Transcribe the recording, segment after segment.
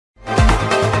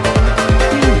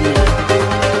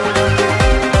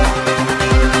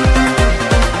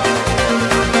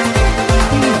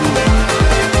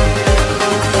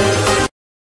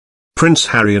Prince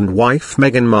Harry and wife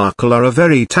Meghan Markle are a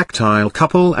very tactile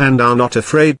couple and are not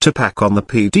afraid to pack on the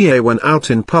PDA when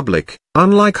out in public,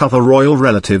 unlike other royal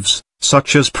relatives,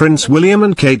 such as Prince William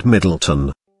and Kate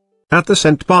Middleton. At the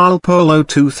St. Paul Polo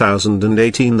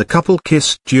 2018 the couple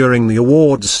kissed during the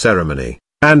awards ceremony,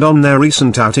 and on their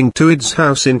recent outing to TOWIE's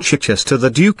house in Chichester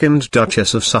the Duke and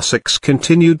Duchess of Sussex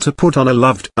continued to put on a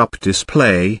loved-up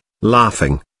display,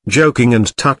 laughing, joking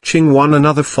and touching one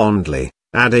another fondly,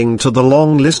 adding to the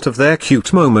long list of their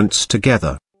cute moments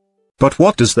together. But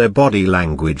what does their body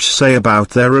language say about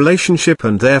their relationship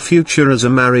and their future as a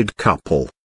married couple?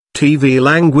 TV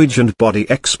language and body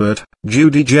expert,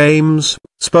 Judy James,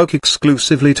 spoke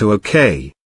exclusively to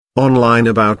OK! Online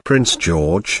about Prince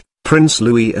George, Prince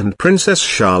Louis and Princess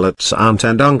Charlotte's aunt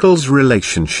and uncle's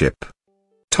relationship.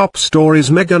 Top stories: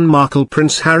 Meghan Markle,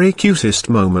 Prince Harry, cutest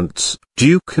moments,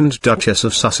 Duke and Duchess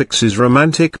of Sussex's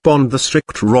romantic bond, the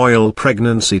strict royal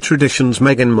pregnancy traditions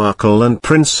Meghan Markle and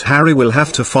Prince Harry will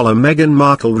have to follow. Meghan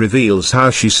Markle reveals how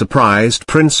she surprised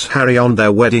Prince Harry on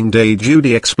their wedding day.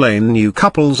 Judy explained new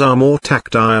couples are more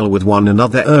tactile with one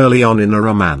another early on in a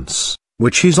romance,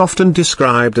 which is often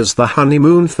described as the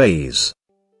honeymoon phase.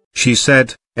 She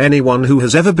said, "Anyone who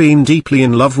has ever been deeply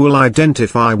in love will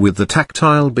identify with the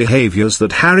tactile behaviors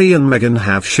that Harry and Meghan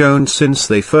have shown since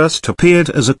they first appeared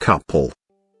as a couple."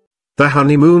 The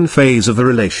honeymoon phase of a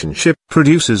relationship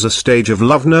produces a stage of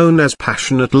love known as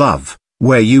passionate love,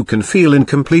 where you can feel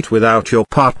incomplete without your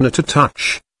partner to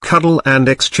touch, cuddle and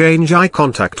exchange eye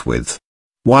contact with.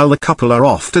 While the couple are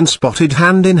often spotted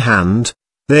hand in hand,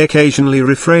 they occasionally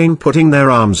refrain putting their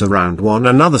arms around one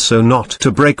another so not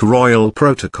to break royal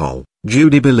protocol.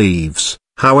 Judy believes,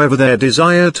 however, their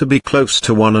desire to be close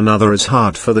to one another is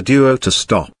hard for the duo to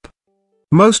stop.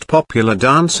 Most popular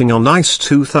Dancing on Ice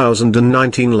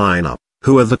 2019 lineup: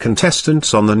 who are the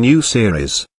contestants on the new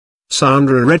series?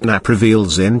 Sandra Redknapp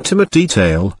reveals intimate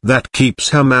detail that keeps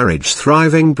her marriage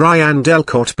thriving. Brian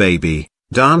Delcourt baby,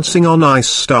 Dancing on Ice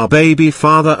star baby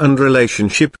father and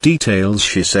relationship details.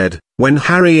 She said, "When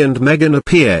Harry and Meghan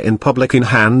appear in public in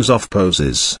hands-off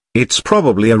poses, it's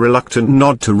probably a reluctant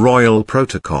nod to royal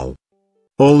protocol.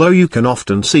 Although you can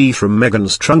often see from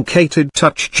Meghan's truncated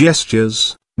touch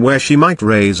gestures, where she might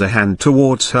raise a hand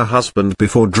towards her husband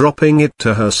before dropping it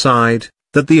to her side,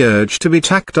 that the urge to be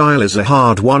tactile is a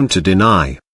hard one to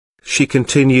deny." She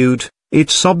continued,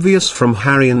 "It's obvious from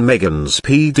Harry and Meghan's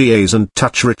PDAs and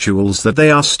touch rituals that they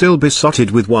are still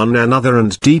besotted with one another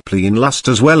and deeply in lust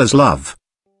as well as love.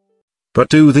 But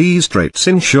do these traits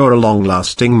ensure a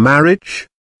long-lasting marriage?"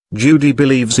 Judy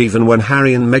believes even when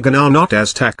Harry and Meghan are not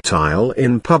as tactile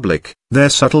in public, their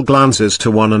subtle glances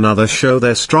to one another show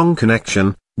their strong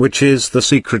connection, which is the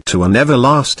secret to an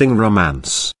everlasting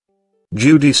romance.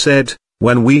 Judy said,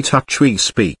 "When we touch we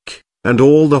speak, and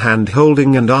all the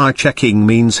hand-holding and eye-checking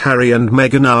means Harry and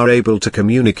Meghan are able to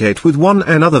communicate with one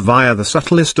another via the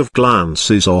subtlest of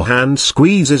glances or hand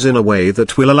squeezes in a way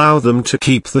that will allow them to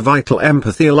keep the vital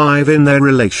empathy alive in their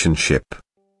relationship.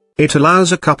 It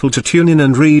allows a couple to tune in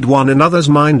and read one another's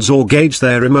minds or gauge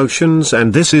their emotions,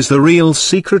 and this is the real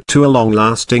secret to a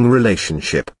long-lasting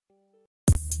relationship."